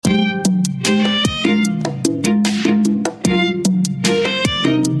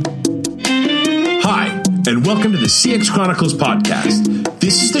Welcome to the CX Chronicles podcast.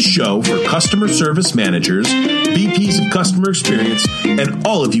 This is the show for customer service managers, VPs of customer experience, and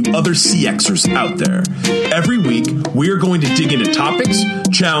all of you other CXers out there. Every week, we are going to dig into topics,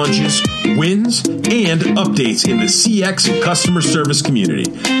 challenges, wins, and updates in the CX and customer service community.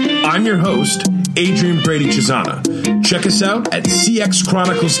 I'm your host, Adrian Brady Chisana. Check us out at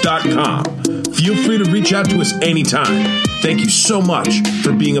cxchronicles.com. Feel free to reach out to us anytime. Thank you so much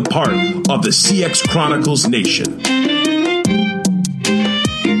for being a part of the CX Chronicles Nation.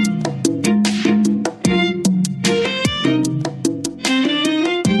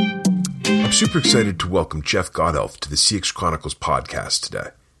 I'm super excited to welcome Jeff Gothelf to the CX Chronicles podcast today.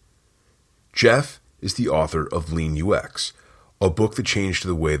 Jeff is the author of Lean UX, a book that changed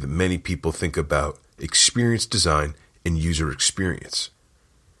the way that many people think about experience design and user experience.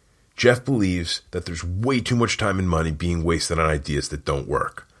 Jeff believes that there's way too much time and money being wasted on ideas that don't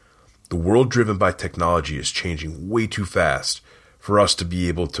work. The world driven by technology is changing way too fast for us to be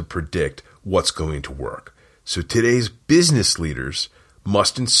able to predict what's going to work. So today's business leaders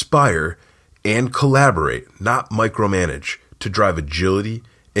must inspire and collaborate, not micromanage, to drive agility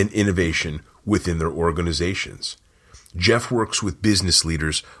and innovation within their organizations. Jeff works with business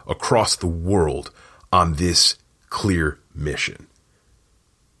leaders across the world on this clear mission.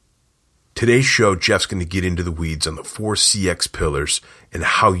 Today's show, Jeff's going to get into the weeds on the 4 CX pillars and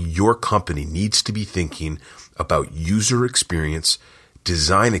how your company needs to be thinking about user experience,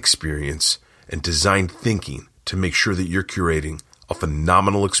 and design thinking to make sure that you're curating a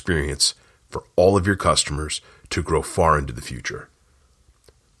phenomenal experience for all of your customers to grow far into the future.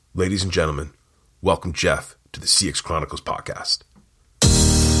 Ladies and gentlemen, welcome Jeff to the CX Chronicles podcast.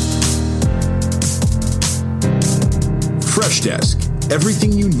 Freshdesk,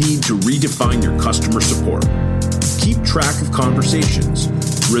 everything you need to redefine your customer support. Keep track of conversations,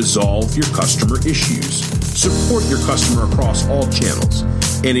 resolve your customer issues, support your customer across all channels,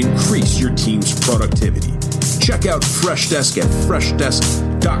 and increase your team's productivity. Check out Freshdesk at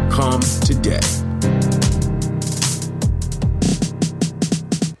freshdesk.com today.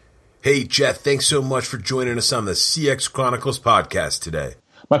 Hey, Jeff, thanks so much for joining us on the CX Chronicles podcast today.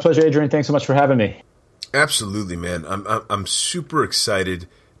 My pleasure, Adrian. Thanks so much for having me. Absolutely, man. I'm super excited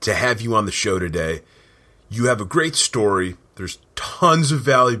to have you on the show today. You have a great story. There's tons of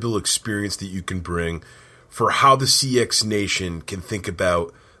valuable experience that you can bring for how the CX nation can think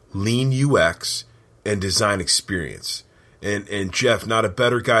about lean UX and design experience. And Jeff, not a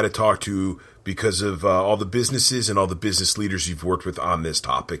better guy to talk to because of all the businesses and all the business leaders you've worked with on this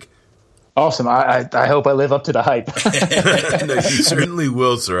topic. Awesome. I hope I live up to the hype. No, you certainly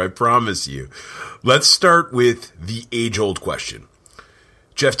will, sir. I promise you. Let's start with the age-old question.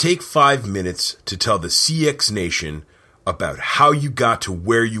 Jeff, take 5 minutes to tell the CX Nation about how you got to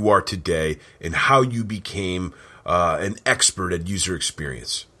where you are today and how you became an expert at user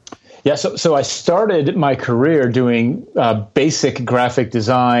experience. Yeah, so I started my career doing basic graphic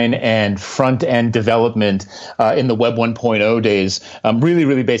design and front-end development in the Web 1.0 days, really,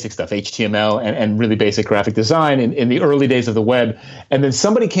 really basic stuff, HTML and really basic graphic design in the early days of the web. And then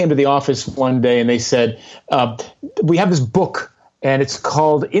somebody came to the office one day and they said, we have this book, and it's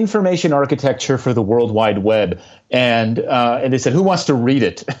called Information Architecture for the World Wide Web. And they said, who wants to read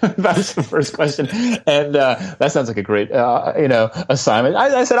it? That was the first question. And that sounds like a great, assignment.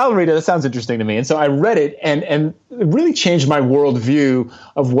 I said, I'll read it. That sounds interesting to me. And so I read it, and it really changed my worldview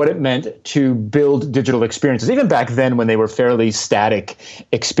of what it meant to build digital experiences. Even back then, when they were fairly static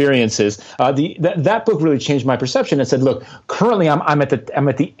experiences, that book really changed my perception. And said, look, currently I'm at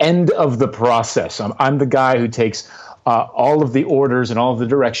the end of the process. I'm the guy who takes all of the orders and all of the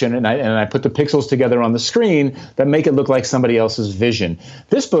direction, and I put the pixels together on the screen that make it look like somebody else's vision.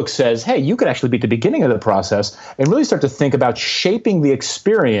 This book says, hey, you could actually be at the beginning of the process and really start to think about shaping the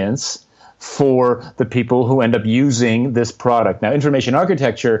experience for the people who end up using this product. Now, information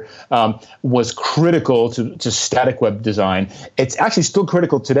architecture was critical to static web design. It's actually still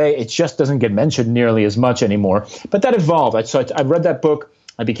critical today. It just doesn't get mentioned nearly as much anymore. But that evolved. So I read that book.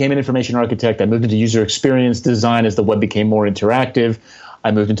 I became an information architect. I moved into user experience design as the web became more interactive. I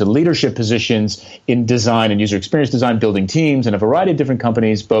moved into leadership positions in design and user experience design, building teams in a variety of different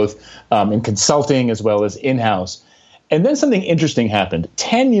companies, both in consulting as well as in-house. And then something interesting happened.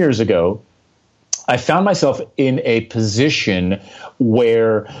 10 years ago, I found myself in a position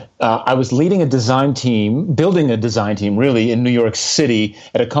where I was leading a design team, building a design team really in New York City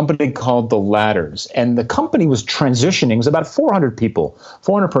at a company called The Ladders. And the company was transitioning, it was about 400 people,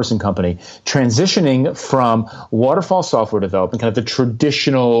 400-person company, transitioning from waterfall software development, kind of the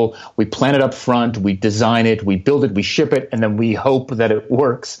traditional, we plan it up front, we design it, we build it, we ship it, and then we hope that it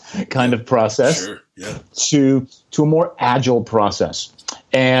works kind of process. Sure. to a more agile process.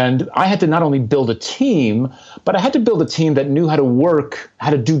 And I had to not only build a team, but I had to build a team that knew how to work, how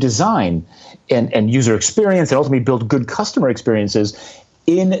to do design and user experience, and ultimately build good customer experiences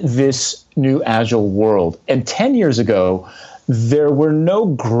in this new agile world. And 10 years ago, there were no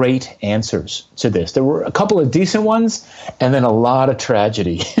great answers to this. There were a couple of decent ones and then a lot of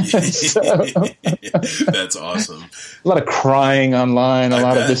tragedy. That's awesome. A lot of crying online, a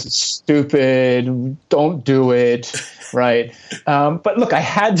lot of this is stupid, don't do it, right? But look, I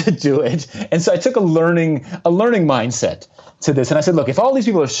had to do it. And so I took a learning mindset to this. And I said, look, if all these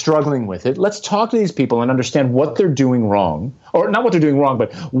people are struggling with it, let's talk to these people and understand what they're doing wrong, or not what they're doing wrong,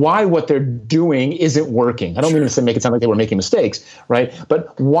 but why what they're doing isn't working. I don't mean to make it sound like they were making mistakes, right?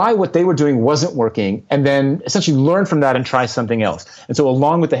 But why what they were doing wasn't working, and then essentially learn from that and try something else. And so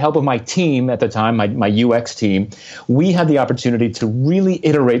along with the help of my team at the time, my UX team, we had the opportunity to really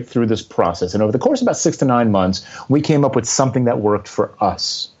iterate through this process. And over the course of about 6 to 9 months, we came up with something that worked for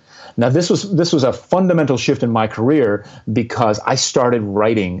us. Now, this was a fundamental shift in my career because I started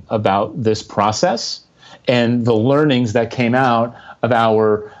writing about this process and the learnings that came out of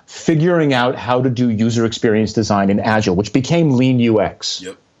our figuring out how to do user experience design in Agile, which became Lean UX.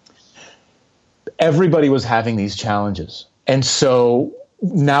 Yep. Everybody was having these challenges. And so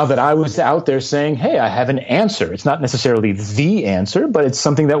now that I was out there saying, hey, I have an answer, it's not necessarily the answer, but it's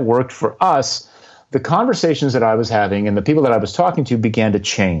something that worked for us, the conversations that I was having and the people that I was talking to began to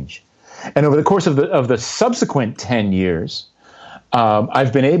change. And over the course of the subsequent 10 years,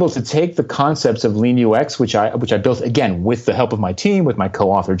 I've been able to take the concepts of Lean UX, which I built, again, with the help of my team, with my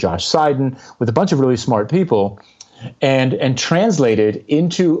co-author Josh Seiden, with a bunch of really smart people, and translate it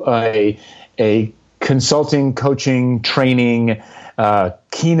into a consulting, coaching, training,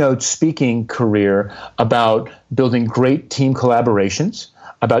 keynote speaking career about building great team collaborations,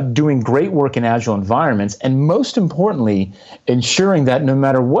 about doing great work in agile environments, and most importantly, ensuring that no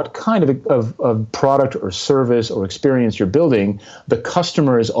matter what kind of product or service or experience you're building, the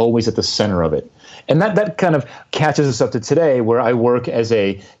customer is always at the center of it. And that kind of catches us up to today, where I work as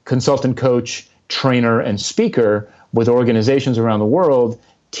a consultant, coach, trainer, and speaker with organizations around the world,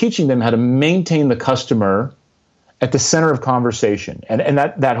 teaching them how to maintain the customer at the center of conversation. And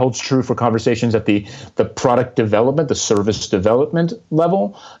that holds true for conversations at the product development, the service development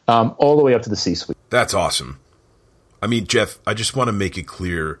level, all the way up to the C-suite. That's awesome. I mean, Jeff, I just want to make it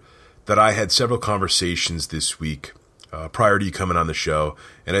clear that I had several conversations this week prior to you coming on the show,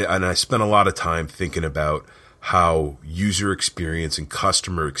 and I spent a lot of time thinking about how user experience and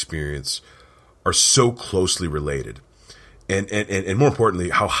customer experience are so closely related, and more importantly,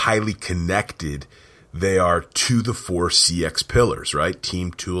 how highly connected they are to the 4 CX pillars, right?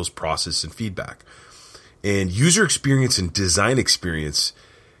 Team, tools, process, and feedback. And user experience and design experience,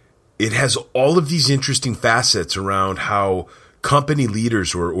 it has all of these interesting facets around how company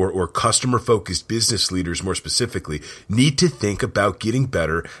leaders or customer-focused business leaders, more specifically, need to think about getting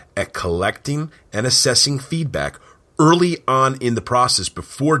better at collecting and assessing feedback early on in the process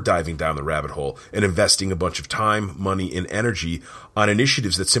before diving down the rabbit hole and investing a bunch of time, money, and energy on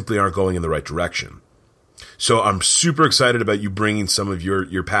initiatives that simply aren't going in the right direction. So I'm super excited about you bringing some of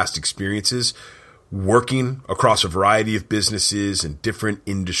your past experiences working across a variety of businesses and different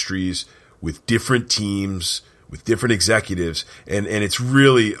industries with different teams, with different executives. And it's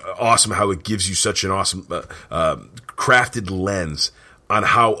really awesome how it gives you such an awesome crafted lens on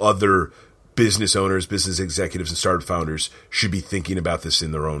how other business owners, business executives, and startup founders should be thinking about this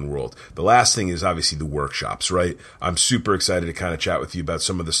in their own world. The last thing is obviously the workshops, right? I'm super excited to kind of chat with you about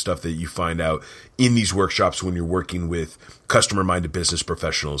some of the stuff that you find out in these workshops when you're working with customer-minded business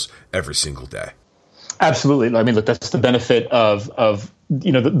professionals every single day. Absolutely. I mean, look, that's the benefit of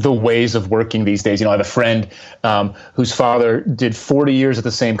the ways of working these days. I have a friend whose father did 40 years at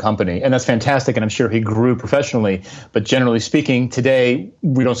the same company, and that's fantastic, and I'm sure he grew professionally. But generally speaking, today,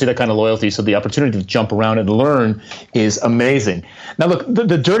 we don't see that kind of loyalty, so the opportunity to jump around and learn is amazing. Now, look,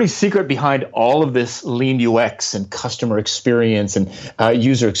 the dirty secret behind all of this Lean UX and customer experience and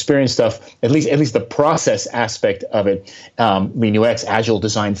user experience stuff, at least the process aspect of it, Lean UX, agile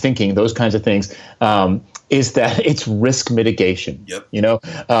design thinking, those kinds of things, is that it's risk mitigation. Yep.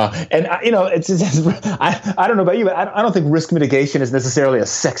 I don't know about you, but I don't think risk mitigation is necessarily a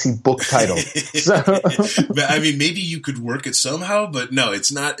sexy book title. So, I mean, maybe you could work it somehow, but no,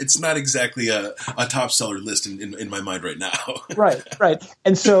 it's not exactly a top seller list in my mind right now. Right.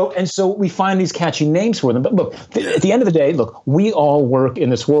 And so we find these catchy names for them. But look, at the end of the day, we all work in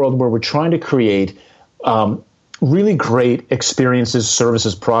this world where we're trying to create really great experiences,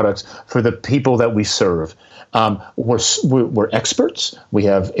 services, products for the people that we serve. We're experts, we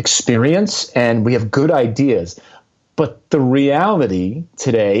have experience, and we have good ideas. But the reality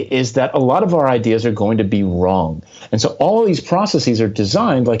today is that a lot of our ideas are going to be wrong. And so all these processes are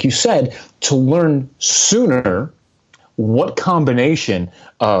designed, like you said, to learn sooner what combination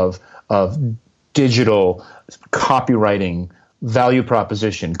of digital copywriting, value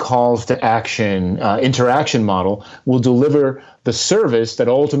proposition, calls to action, interaction model will deliver the service that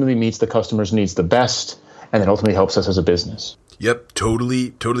ultimately meets the customer's needs the best and that ultimately helps us as a business. Yep,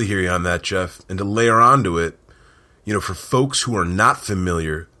 totally hear you on that, Jeff. And to layer onto it, for folks who are not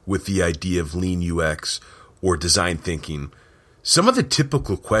familiar with the idea of lean UX or design thinking, some of the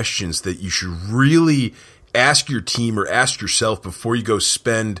typical questions that you should really ask your team or ask yourself before you go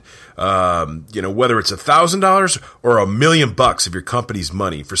spend, whether it's $1,000 or $1 million of your company's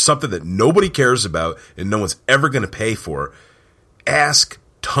money for something that nobody cares about and no one's ever going to pay for, ask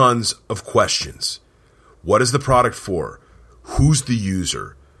tons of questions. What is the product for? Who's the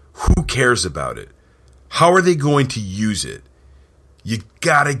user? Who cares about it? How are they going to use it? You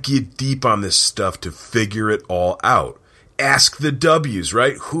gotta get deep on this stuff to figure it all out. Ask the W's,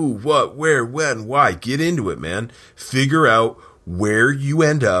 right? Who, what, where, when, why. Get into it, man. Figure out where you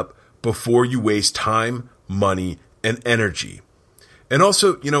end up before you waste time, money, and energy. And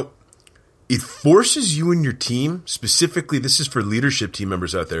also, it forces you and your team, specifically, this is for leadership team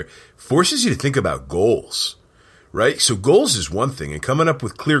members out there, forces you to think about goals, right? So goals is one thing, and coming up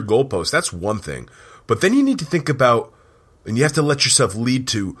with clear goalposts, that's one thing. But then you need to think about, and you have to let yourself lead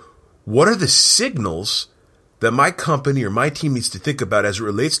to, what are the signals that my company or my team needs to think about as it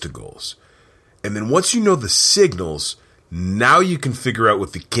relates to goals? And then once you know the signals, now you can figure out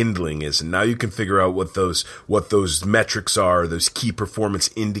what the kindling is, and now you can figure out what those metrics are, those key performance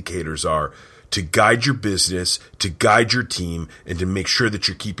indicators are, to guide your business, to guide your team, and to make sure that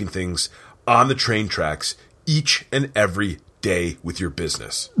you're keeping things on the train tracks each and every day with your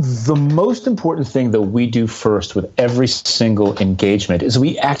business. The most important thing that we do first with every single engagement is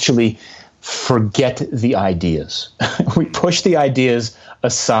we actually forget the ideas. We push the ideas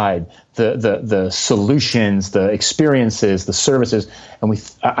aside, the solutions, the experiences, the services,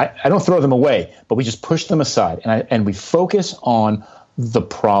 and I don't throw them away, but we just push them aside, and we focus on the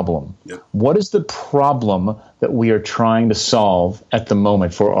problem. Yep. What is the problem that we are trying to solve at the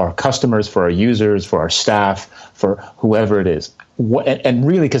moment for our customers, for our users, for our staff, for whoever it is? And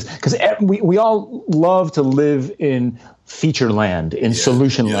really, because we all love to live in feature land, in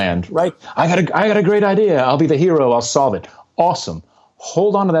solution land, right? I got a great idea. I'll be the hero. I'll solve it. Awesome.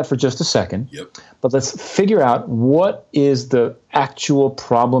 Hold on to that for just a second. Yep. But let's figure out what is the actual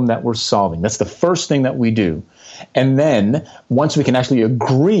problem that we're solving. That's the first thing that we do. And then once we can actually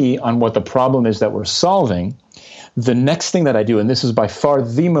agree on what the problem is that we're solving, the next thing that I do, and this is by far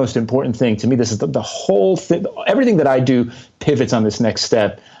the most important thing to me, this is the whole thing, everything that I do pivots on this next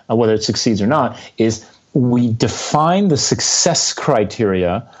step, whether it succeeds or not, is we define the success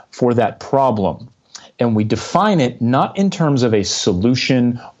criteria for that problem. And we define it not in terms of a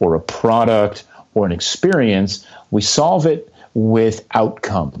solution or a product or an experience. We solve it with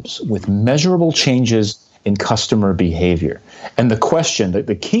outcomes, with measurable changes in customer behavior. And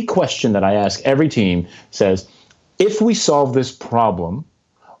the key question that I ask every team says, if we solve this problem,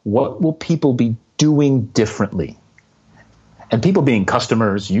 what will people be doing differently? And people being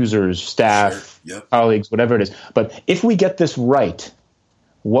customers, users, staff, colleagues, whatever it is. But if we get this right,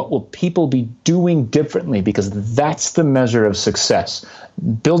 what will people be doing differently? Because that's the measure of success.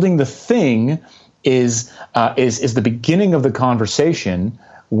 Building the thing is the beginning of the conversation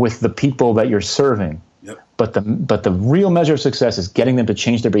with the people that you're serving. Yep. But the real measure of success is getting them to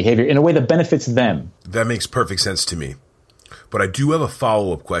change their behavior in a way that benefits them. That makes perfect sense to me. But I do have a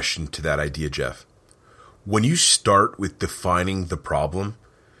follow-up question to that idea, Jeff. When you start with defining the problem,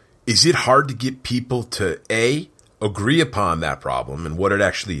 is it hard to get people to A, agree upon that problem and what it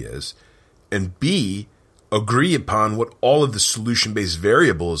actually is, and B, agree upon what all of the solution-based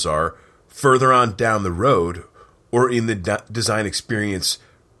variables are further on down the road or in the design experience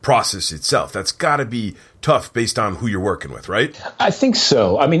process itself? That's got to be tough based on who you're working with, right? I think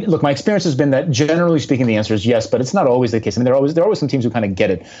so. I mean, look, my experience has been that generally speaking, the answer is yes, but it's not always the case. I mean, there are always some teams who kind of get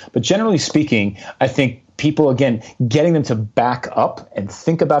it. But generally speaking, I think people, again, getting them to back up and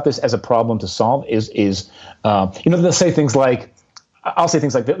think about this as a problem to solve is they'll say things like, I'll say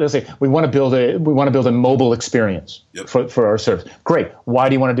things like, they'll say, we want to build a mobile experience for our service. Great. Why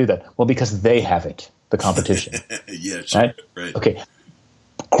do you want to do that? Well, because they have it, the competition. Yeah, sure. Right. Okay.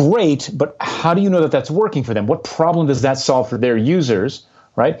 Great, but how do you know that that's working for them? What problem does that solve for their users?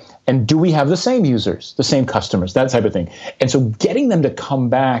 right? And do we have the same users, the same customers, that type of thing? And so getting them to come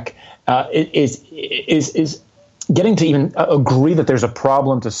back is getting to even agree that there's a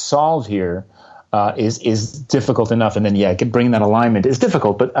problem to solve here is difficult enough. And then, bringing that alignment is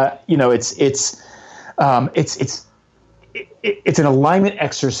difficult. But it's an alignment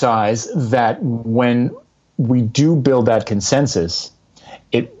exercise that when we do build that consensus,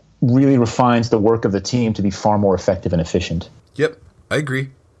 it really refines the work of the team to be far more effective and efficient. Yep, I agree.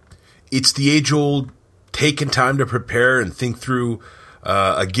 It's the age-old taking time to prepare and think through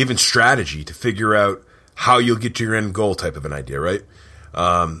a given strategy to figure out how you'll get to your end goal type of an idea, right?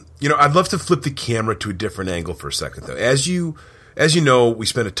 I'd love to flip the camera to a different angle for a second, though. As you know, we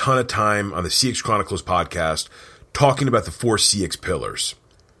spend a ton of time on the CX Chronicles podcast talking about the 4 CX pillars: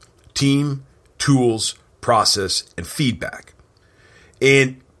 team, tools, process, and feedback.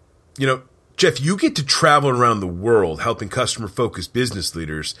 And, Jeff, you get to travel around the world helping customer-focused business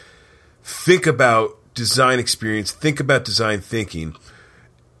leaders think about design experience, think about design thinking,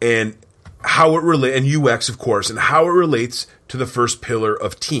 and how it relates, and UX, of course, and how it relates to the first pillar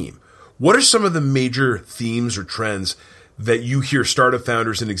of team. What are some of the major themes or trends that you hear startup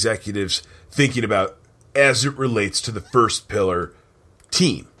founders and executives thinking about as it relates to the first pillar,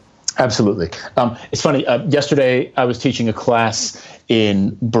 team? Absolutely. It's funny. Yesterday, I was teaching a class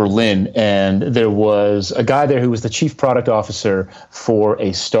in Berlin, and there was a guy there who was the chief product officer for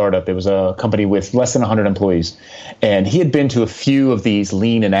a startup. It was a company with less than 100 employees. And he had been to a few of these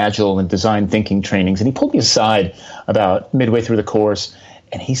lean and agile and design thinking trainings. And he pulled me aside about midway through the course,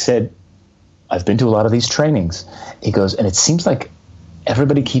 and he said, "I've been to a lot of these trainings." He goes, "And it seems like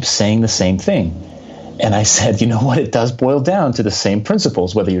everybody keeps saying the same thing." And I said, you know what? It does boil down to the same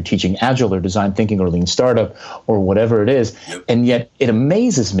principles, whether you're teaching agile or design thinking or lean startup or whatever it is. Yep. And yet it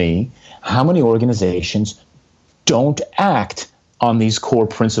amazes me how many organizations don't act on these core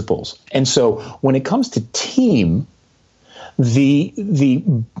principles. And so when it comes to team, the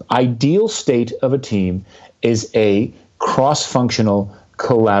ideal state of a team is a cross-functional,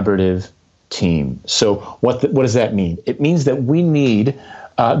 collaborative team. So what does that mean? It means that we need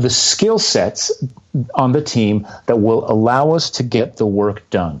the skill sets on the team that will allow us to get the work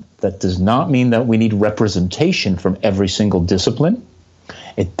done. That does not mean that we need representation from every single discipline.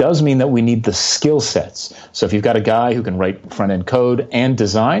 It does mean that we need the skill sets. So if you've got a guy who can write front-end code and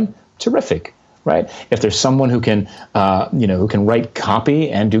design, terrific, right? If there's someone who can, who can write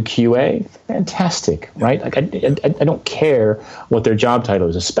copy and do QA, fantastic, right? Like I don't care what their job title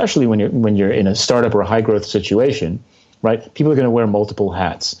is, especially when you're in a startup or a high-growth situation, right? People are going to wear multiple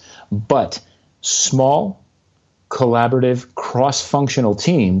hats, but small, collaborative, cross-functional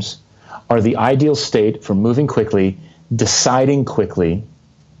teams are the ideal state for moving quickly, deciding quickly,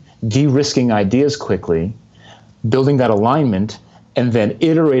 de-risking ideas quickly, building that alignment, and then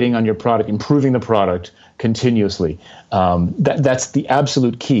iterating on your product, improving the product continuously. That's the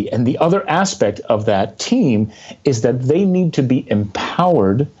absolute key. And the other aspect of that team is that they need to be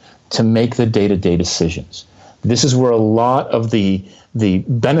empowered to make the day-to-day decisions. This is where a lot of the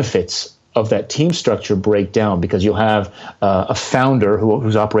benefits of that team structure break down, because you'll have a founder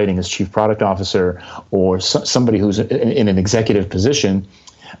who's operating as chief product officer, or somebody who's in an executive position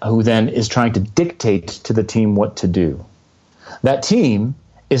who then is trying to dictate to the team what to do. That team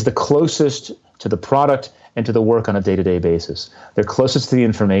is the closest to the product and to the work on a day-to-day basis. They're closest to the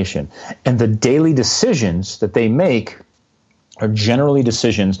information. And the daily decisions that they make are generally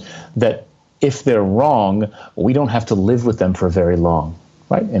decisions that, if they're wrong, we don't have to live with them for very long.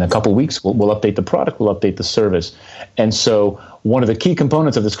 Right? In a couple of weeks, we'll update the product, we'll update the service. And so one of the key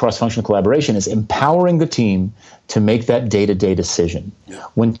components of this cross-functional collaboration is empowering the team to make that day-to-day decision. Yeah.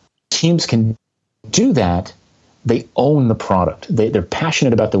 When teams can do that, they own the product. They're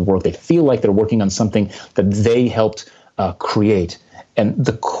passionate about the work. They feel like they're working on something that they helped create. And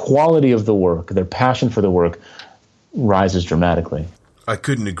the quality of the work, their passion for the work, rises dramatically. I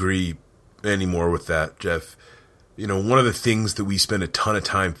couldn't agree any more with that, Jeff. One of the things that we spend a ton of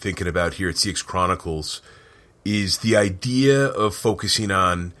time thinking about here at CX Chronicles is the idea of focusing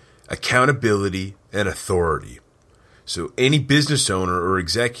on accountability and authority. So any business owner or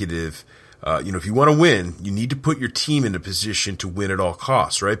executive, if you want to win, you need to put your team in a position to win at all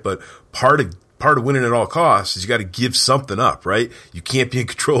costs, right? But part of winning at all costs is you got to give something up, right? You can't be in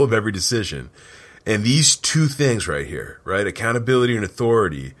control of every decision. And these two things right here, right? Accountability and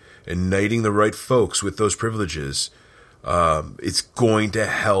authority, and knighting the right folks with those privileges, it's going to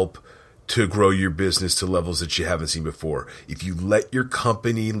help to grow your business to levels that you haven't seen before. If you let your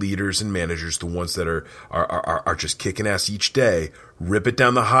company leaders and managers, the ones that are just kicking ass each day, rip it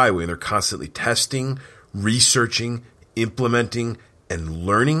down the highway, and they're constantly testing, researching, implementing, and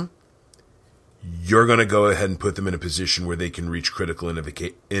learning, you're going to go ahead and put them in a position where they can reach critical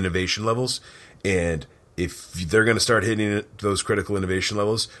innovation levels. And if they're going to start hitting those critical innovation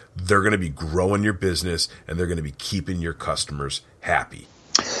levels, they're going to be growing your business and they're going to be keeping your customers happy.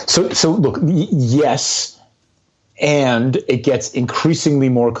 So look, yes. And it gets increasingly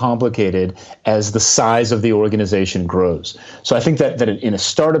more complicated as the size of the organization grows. So I think that in a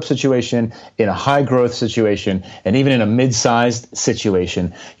startup situation, in a high growth situation, and even in a mid-sized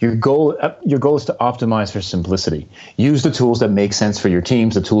situation, your goal is to optimize for simplicity. Use the tools that make sense for your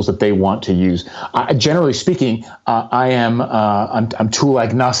teams, the tools that they want to use. Generally speaking, I'm tool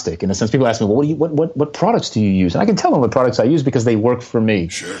agnostic in the sense people ask me, well, what products do you use? And I can tell them what products I use because they work for me.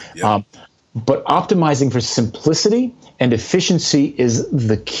 Sure. Yeah. But optimizing for simplicity and efficiency is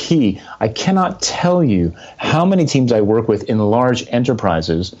the key. I cannot tell you how many teams I work with in large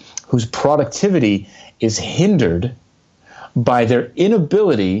enterprises whose productivity is hindered by their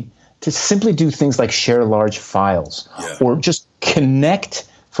inability to simply do things like share large files or just connect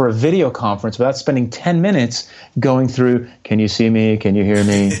for a video conference without spending 10 minutes going through, can you see me? Can you hear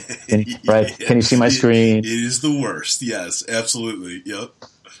me? Right? Can you see my screen? It is the worst. Yes, absolutely. Yep.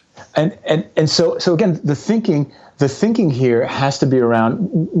 And so again, the thinking here has to be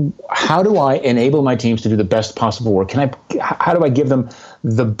around how do I enable my teams to do the best possible work? How do I give them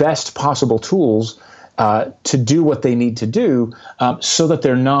the best possible tools to do what they need to do so that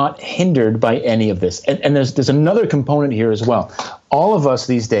they're not hindered by any of this? And there's another component here as well. All of us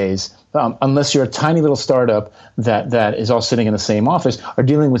these days, unless you're a tiny little startup that is all sitting in the same office, are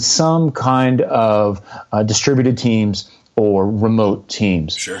dealing with some kind of distributed teams or remote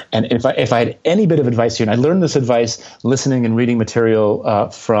teams. Sure. And if I had any bit of advice here, and I learned this advice listening and reading material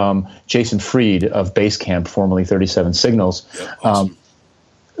from Jason Fried of Basecamp, formerly 37 Signals. Yep, awesome.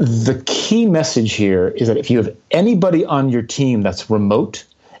 The key message here is that if you have anybody on your team that's remote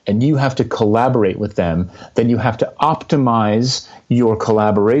and you have to collaborate with them, then you have to optimize your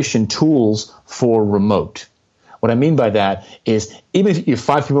collaboration tools for remote. What I mean by that is even if you have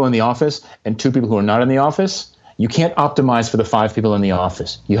 5 people in the office and 2 people who are not in the office, you can't optimize for the 5 people in the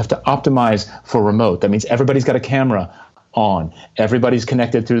office. You have to optimize for remote. That means everybody's got a camera on. Everybody's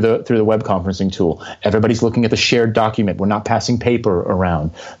connected through the web conferencing tool. Everybody's looking at the shared document. We're not passing paper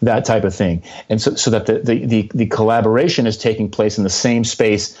around, that type of thing. And so that the collaboration is taking place in the same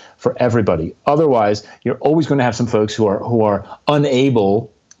space for everybody. Otherwise, you're always going to have some folks who are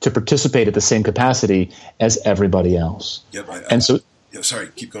unable to participate at the same capacity as everybody else. Yep. Sorry,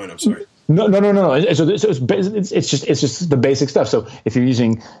 keep going. I'm sorry. No. So it's just the basic stuff. So if you're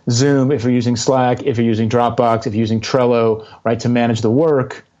using Zoom, if you're using Slack, if you're using Dropbox, if you're using Trello, right, to manage the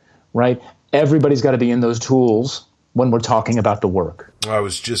work, right, everybody's got to be in those tools when we're talking about the work. I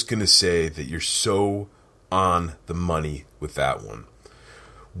was just going to say that you're so on the money with that one.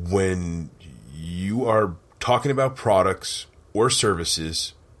 When you are talking about products or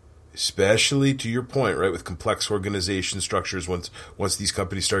services, especially to your point, right, with complex organization structures, once these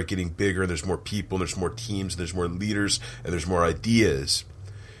companies start getting bigger and there's more people and there's more teams and there's more leaders and there's more ideas,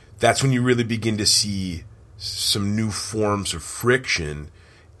 that's when you really begin to see some new forms of friction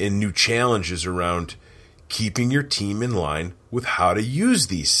and new challenges around keeping your team in line with how to use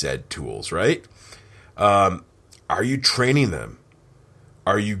these said tools, right? Are you training them?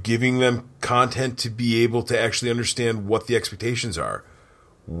 Are you giving them content to be able to actually understand what the expectations are?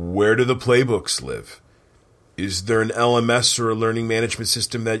 Where do the playbooks live? Is there an LMS or a learning management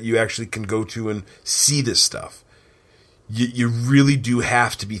system that you actually can go to and see this stuff? You really do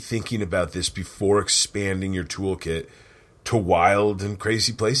have to be thinking about this before expanding your toolkit to wild and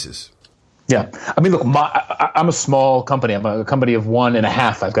crazy places. Yeah. I mean, look, I'm a small company. I'm a company of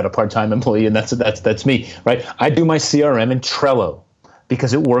 1.5. I've got a part-time employee, and that's me, right? I do my CRM in Trello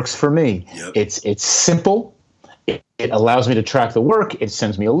because it works for me. Yep. It's simple. It allows me to track the work. It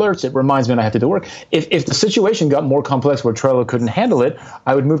sends me alerts. It reminds me when I have to do work. If the situation got more complex where Trello couldn't handle it,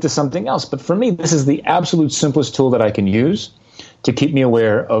 I would move to something else. But for me, this is the absolute simplest tool that I can use to keep me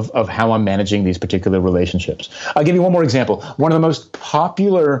aware of how I'm managing these particular relationships. I'll give you one more example. One of the most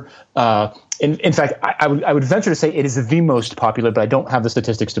popular, in fact, I would venture to say it is the most popular, but I don't have the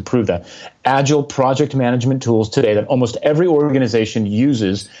statistics to prove that. Agile project management tools today that almost every organization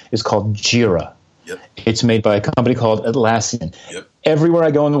uses is called Jira. Yep. It's made by a company called Atlassian. Yep. Everywhere I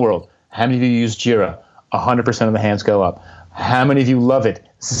go in the world, how many of you use Jira? 100% of the hands go up. How many of you love it?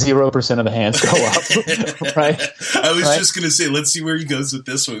 0% of the hands go up. Right? I was just going to say, let's see where he goes with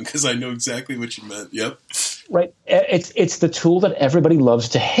this one because I know exactly what you meant. Yep. Right. It's the tool that everybody loves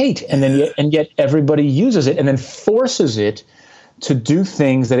to hate, and yet everybody uses it and then forces it to do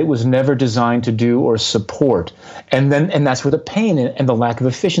things that it was never designed to do or support. And that's where the pain and the lack of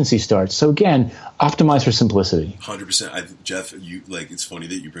efficiency starts. So again, optimize for simplicity. 100%. Jeff, it's funny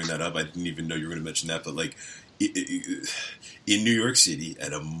that you bring that up. I didn't even know you were going to mention that, but in New York City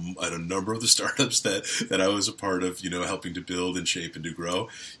at a number of the startups that I was a part of, helping to build and shape and to grow,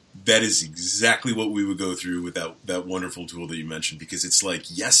 that is exactly what we would go through with that wonderful tool that you mentioned, because it's like,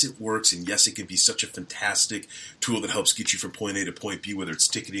 yes, it works, and yes, it can be such a fantastic tool that helps get you from point A to point B, whether it's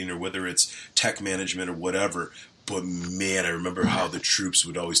ticketing or whether it's tech management or whatever. But man, I remember how the troops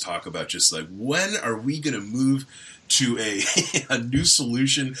would always talk about just like, when are we going to move to a new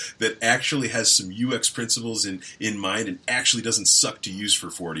solution that actually has some UX principles in mind and actually doesn't suck to use for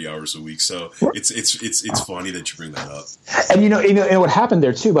 40 hours a week. So it's funny that you bring that up. And you know what happened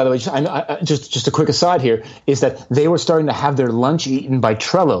there too, by the way, just a quick aside here, is that they were starting to have their lunch eaten by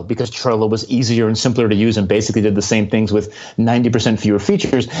Trello, because Trello was easier and simpler to use and basically did the same things with 90% fewer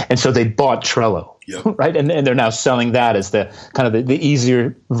features. And so they bought Trello. Yep. Right. And they're now selling that as the kind of the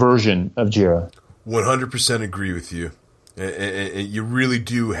easier version of Jira. 100% agree with you. And you really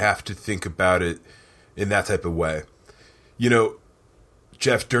do have to think about it in that type of way.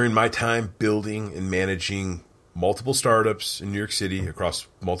 Jeff, during my time building and managing multiple startups in New York City across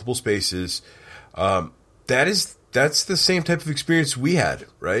multiple spaces, that's the same type of experience we had,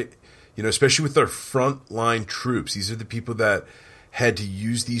 right? Especially with our frontline troops. These are the people that had to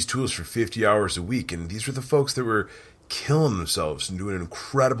use these tools for 50 hours a week. And these were the folks that were killing themselves and doing an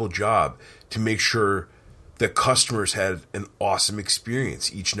incredible job to make sure that customers had an awesome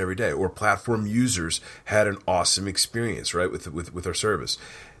experience each and every day, or platform users had an awesome experience, right, with our service.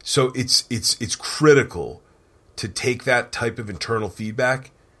 So it's critical to take that type of internal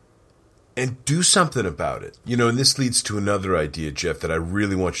feedback and do something about it. And this leads to another idea, Jeff, that I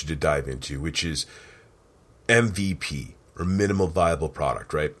really want you to dive into, which is MVP, or minimal viable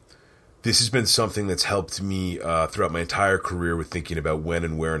product, right? This has been something that's helped me throughout my entire career with thinking about when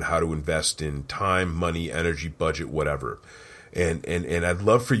and where and how to invest in time, money, energy, budget, whatever. And I'd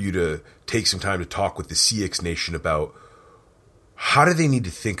love for you to take some time to talk with the CX Nation about how do they need to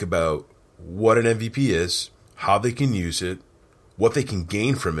think about what an MVP is, how they can use it, what they can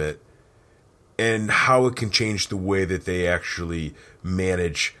gain from it, and how it can change the way that they actually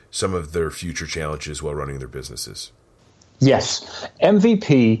manage some of their future challenges while running their businesses. Yes.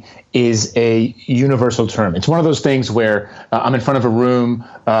 MVP is a universal term. It's one of those things where I'm in front of a room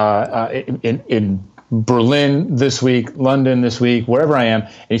in Berlin this week, London this week, wherever I am,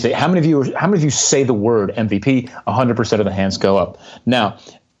 and you say, how many of you say the word MVP? 100% of the hands go up. Now,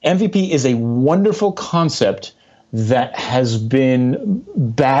 MVP is a wonderful concept that has been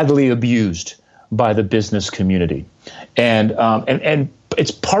badly abused by the business community. And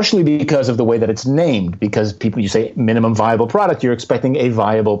it's partially because of the way that it's named, because you say minimum viable product, you're expecting a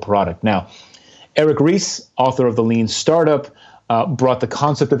viable product. Now, Eric Ries, author of The Lean Startup, brought the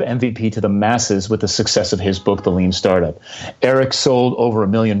concept of MVP to the masses with the success of his book, The Lean Startup. Eric sold over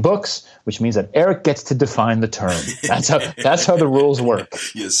 1 million books, which means that Eric gets to define the term. That's how the rules work.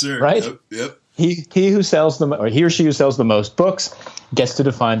 Yes, sir. Right? Yep. He who sells he or she who sells the most books gets to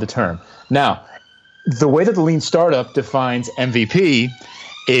define the term. Now, the way that the Lean Startup defines MVP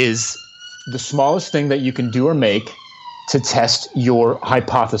is the smallest thing that you can do or make to test your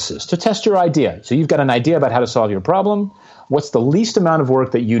hypothesis, to test your idea. So you've got an idea about how to solve your problem. What's the least amount of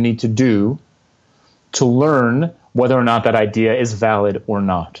work that you need to do to learn whether or not that idea is valid or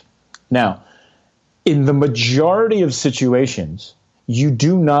not? Now, in the majority of situations, you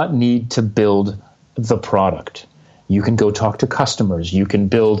do not need to build the product. You can go talk to customers. You can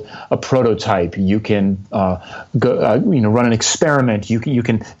build a prototype. You can run an experiment. You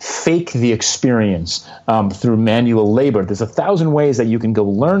can fake the experience through manual labor. There's 1,000 ways that you can go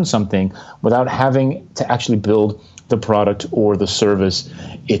learn something without having to actually build the product or the service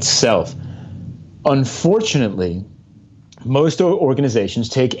itself. Unfortunately, most organizations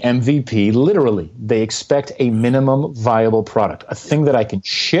take MVP literally. They expect a minimum viable product, a thing that I can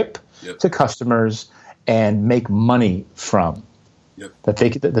ship to customers and make money from,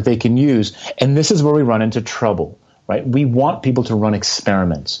 that they can use. And this is where we run into trouble, right? We want people to run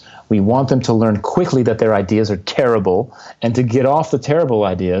experiments. We want them to learn quickly that their ideas are terrible and to get off the terrible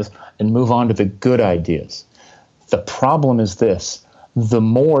ideas and move on to the good ideas. The problem is this: the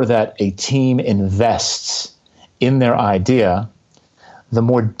more that a team invests in their idea, the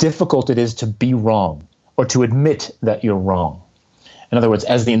more difficult it is to be wrong or to admit that you're wrong. In other words,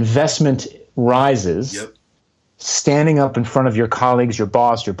 as the investment rises, standing up in front of your colleagues, your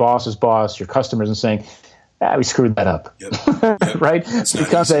boss's boss, your customers, and saying, we screwed that up, right?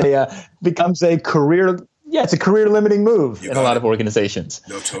 Becomes a career Yeah, it's a career limiting move You in got a lot it. of organizations.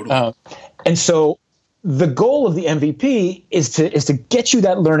 No, totally. And so the goal of the MVP is to get you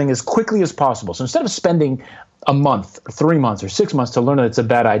that learning as quickly as possible. So instead of spending a month or 3 months or 6 months to learn that it's a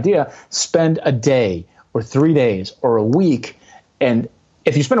bad idea, spend a day or 3 days or a week. And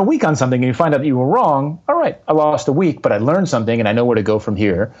if you spend a week on something and you find out that you were wrong, all right, I lost a week, but I learned something and I know where to go from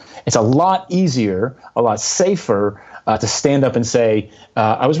here. It's a lot easier, a lot safer to stand up and say,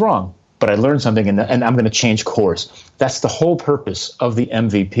 I was wrong, but I learned something and I'm going to change course. That's the whole purpose of the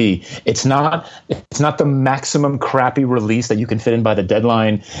MVP. It's not the maximum crappy release that you can fit in by the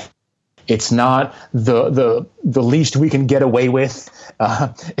deadline. It's not the least we can get away with.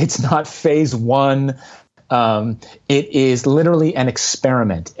 It's not phase one. It is literally an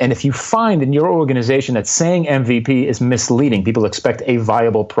experiment. And if you find in your organization that saying MVP is misleading, people expect a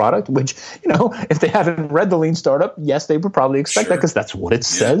viable product, which, if they haven't read the Lean Startup, yes, they would probably expect that because that's what it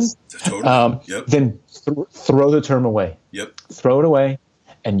says. Totally. Then throw the term away. Yep. Throw it away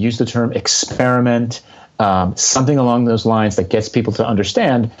and use the term experiment, something along those lines that gets people to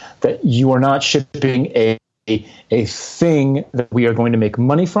understand that you are not shipping a thing that we are going to make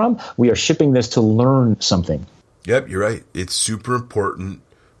money from. We are shipping this to learn something. Yep, you're right. It's super important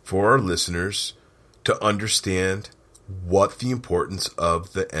for our listeners to understand what the importance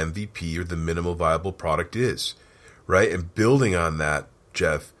of the MVP or the minimal viable product is, right? And building on that,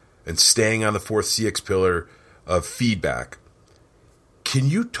 Jeff, and staying on the fourth CX pillar of feedback. Can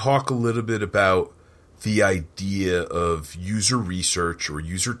you talk a little bit about the idea of user research or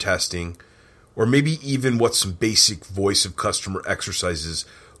user testing, or maybe even what some basic voice of customer exercises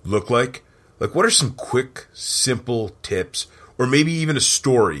look like? Like, what are some quick, simple tips, or maybe even a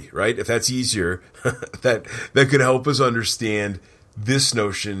story, right? If that's easier, that could help us understand this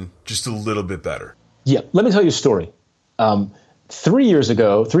notion just a little bit better. Yeah, let me tell you a story. 4 years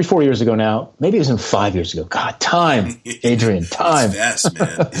ago now, maybe it was 5 years ago. God, time, Adrian, time. It's fast,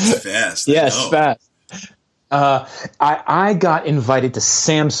 man. It's fast. Yes, fast. I got invited to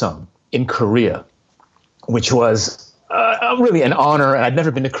Samsung in Korea, which was really an honor. And I'd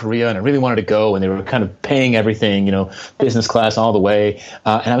never been to Korea, and I really wanted to go. And they were kind of paying everything, business class all the way.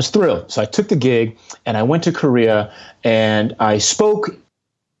 And I was thrilled. So I took the gig, and I went to Korea, and I spoke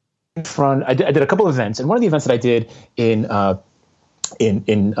in front. I did a couple of events, and one of the events that I did in South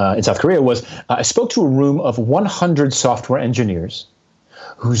Korea was I spoke to a room of 100 software engineers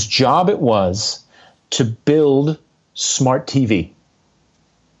whose job it was to build smart TV.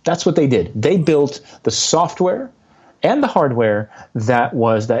 That's what they did. They built the software and the hardware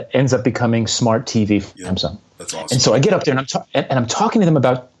that ends up becoming smart TV for Samsung. That's awesome. And so I get up there and I'm talking to them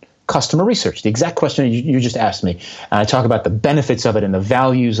about customer research, the exact question you just asked me. And I talk about the benefits of it and the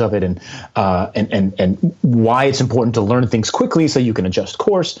values of it and why it's important to learn things quickly so you can adjust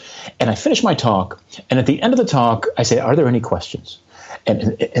course. And I finish my talk. And at the end of the talk, I say, are there any questions?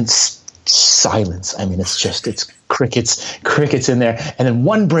 And silence. I mean, it's crickets in there. And then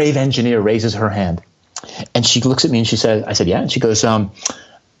one brave engineer raises her hand, and she looks at me and she says, I said, yeah. And she goes,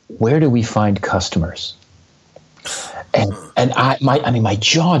 where do we find customers? And my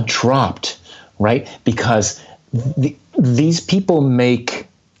jaw dropped, right? Because these people make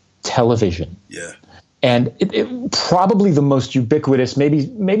television. Yeah. And it probably the most ubiquitous, maybe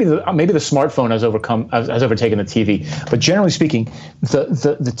the smartphone has overtaken the TV. But generally speaking,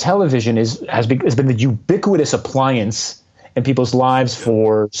 the television has been the ubiquitous appliance in people's lives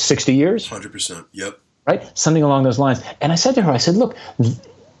for 60 years. 100%. Yep. Right? Something along those lines. And I said to her, look,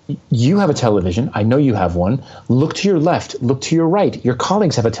 you have a television. I know you have one. Look to your left. Look to your right. Your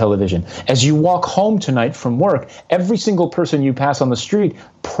colleagues have a television. As you walk home tonight from work, every single person you pass on the street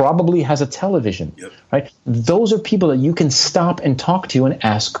probably has a television. Yep. Right? Those are people that you can stop and talk to and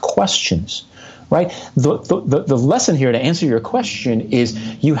ask questions. Right? The lesson here to answer your question is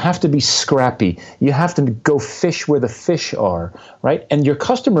you have to be scrappy. You have to go fish where the fish are. Right? And your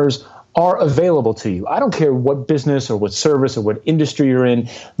customers are available to you. I don't care what business or what service or what industry you're in.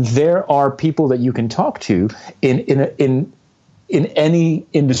 There are people that you can talk to in any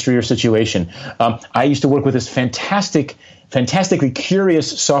industry or situation. I used to work with this fantastically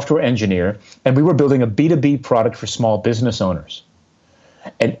curious software engineer, and we were building a B2B product for small business owners.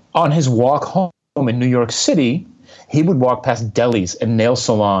 And on his walk home in New York City, he would walk past delis and nail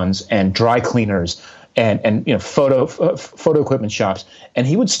salons and dry cleaners and photo equipment shops, and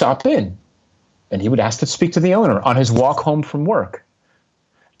he would stop in, and he would ask to speak to the owner on his walk home from work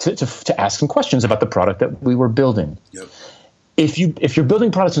to ask some questions about the product that we were building. Yep. If you're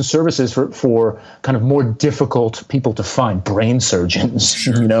building products and services for kind of more difficult people to find, brain surgeons,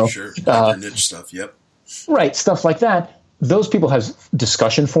 Sure. Niche stuff. Yep. Right, stuff like that. Those people have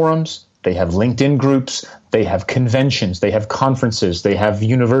discussion forums. They have LinkedIn groups. they have conventions, they have conferences, they have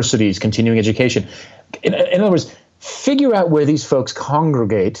universities, continuing education. In other words, figure out where these folks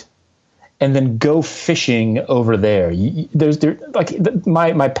congregate and then go fishing over there.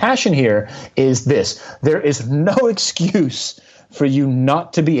 My passion here is this. There is no excuse for you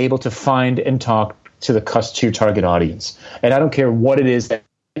not to be able to find and talk to your target audience. And I don't care what it is that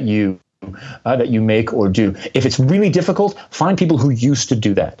you make or do. If it's really difficult, find people who used to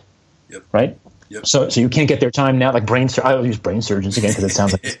do that. Yep. Right? Yep. So you can't get their time now, like I'll use brain surgeons again because it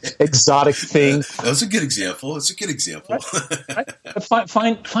sounds like an exotic thing. That's a good example. Right.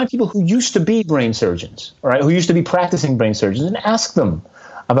 Find people who used to be brain surgeons, all right, who used to be practicing brain surgeons, and ask them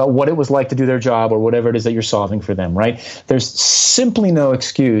about what it was like to do their job or whatever it is that you're solving for them, right? There's simply no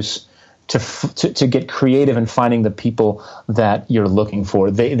excuse to get creative in finding the people that you're looking for.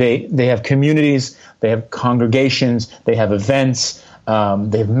 They have communities, they have congregations, they have events,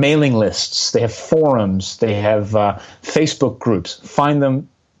 they have mailing lists, they have forums, they have Facebook groups. Find them,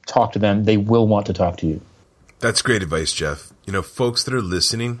 talk to them. They will want to talk to you. That's great advice, Jeff. Folks that are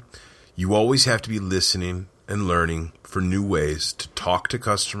listening, you always have to be listening and learning for new ways to talk to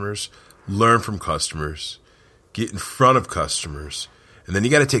customers, learn from customers, get in front of customers. And then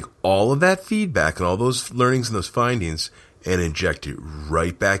you got to take all of that feedback and all those learnings and those findings and inject it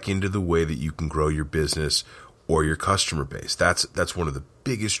right back into the way that you can grow your business or your customer base. That's one of the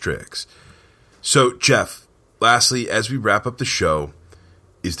biggest tricks. So, Jeff, lastly, as we wrap up the show,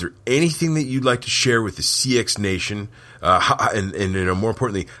 is there anything that you'd like to share with the CX Nation? And more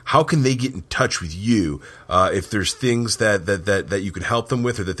importantly, how can they get in touch with you if there's things that you can help them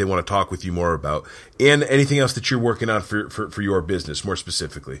with or that they want to talk with you more about? And anything else that you're working on for your business more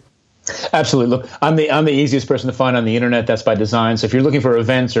specifically? Absolutely. Look, I'm the easiest person to find on the internet. That's by design. So if you're looking for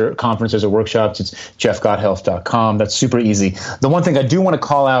events or conferences or workshops, it's jeffgothelf.com. That's super easy. The one thing I do want to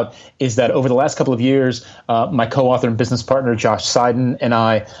call out is that over the last couple of years, my co-author and business partner, Josh Seiden, and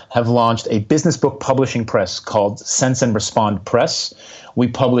I have launched a business book publishing press called Sense and Respond Press. We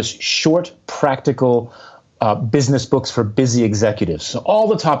publish short, practical business books for busy executives. So all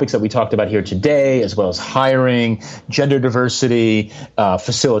the topics that we talked about here today, as well as hiring, gender diversity,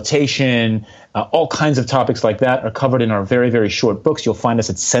 facilitation, all kinds of topics like that are covered in our very, very short books. You'll find us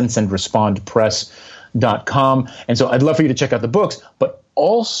at senseandrespondpress.com. And so I'd love for you to check out the books, but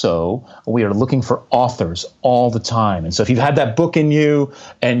also we are looking for authors all the time. And so if you've had that book in you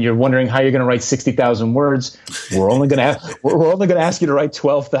and you're wondering how you're going to write 60,000 words, we're only going to ask you to write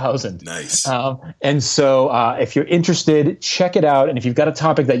 12,000. Nice. And so if you're interested, check it out. And if you've got a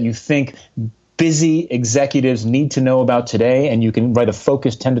topic that you think busy executives need to know about today, and you can write a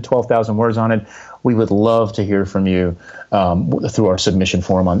focused 10 to 12,000 words on it, we would love to hear from you through our submission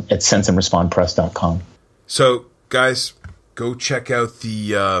form at senseandrespondpress.com. So, guys, go check out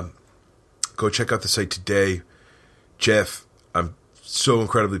the site today. Jeff, I'm so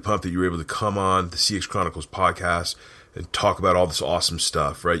incredibly pumped that you were able to come on the CX Chronicles podcast and talk about all this awesome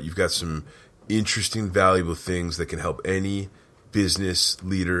stuff, right? You've got some interesting, valuable things that can help any business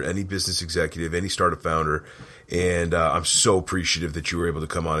leader, any business executive, any startup founder. And I'm so appreciative that you were able to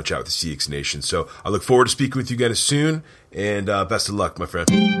come on and chat with the CX Nation. So I look forward to speaking with you again soon, and best of luck, my friend.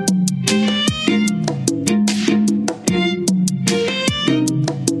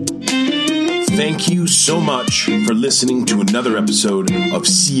 Thank you so much for listening to another episode of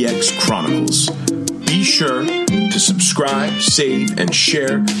CX Chronicles. Be sure to subscribe, save, and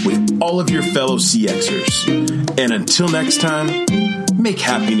share with all of your fellow CXers. And until next time, make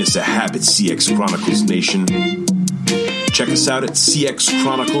happiness a habit, CX Chronicles Nation. Check us out at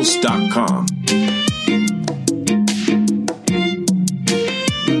cxchronicles.com.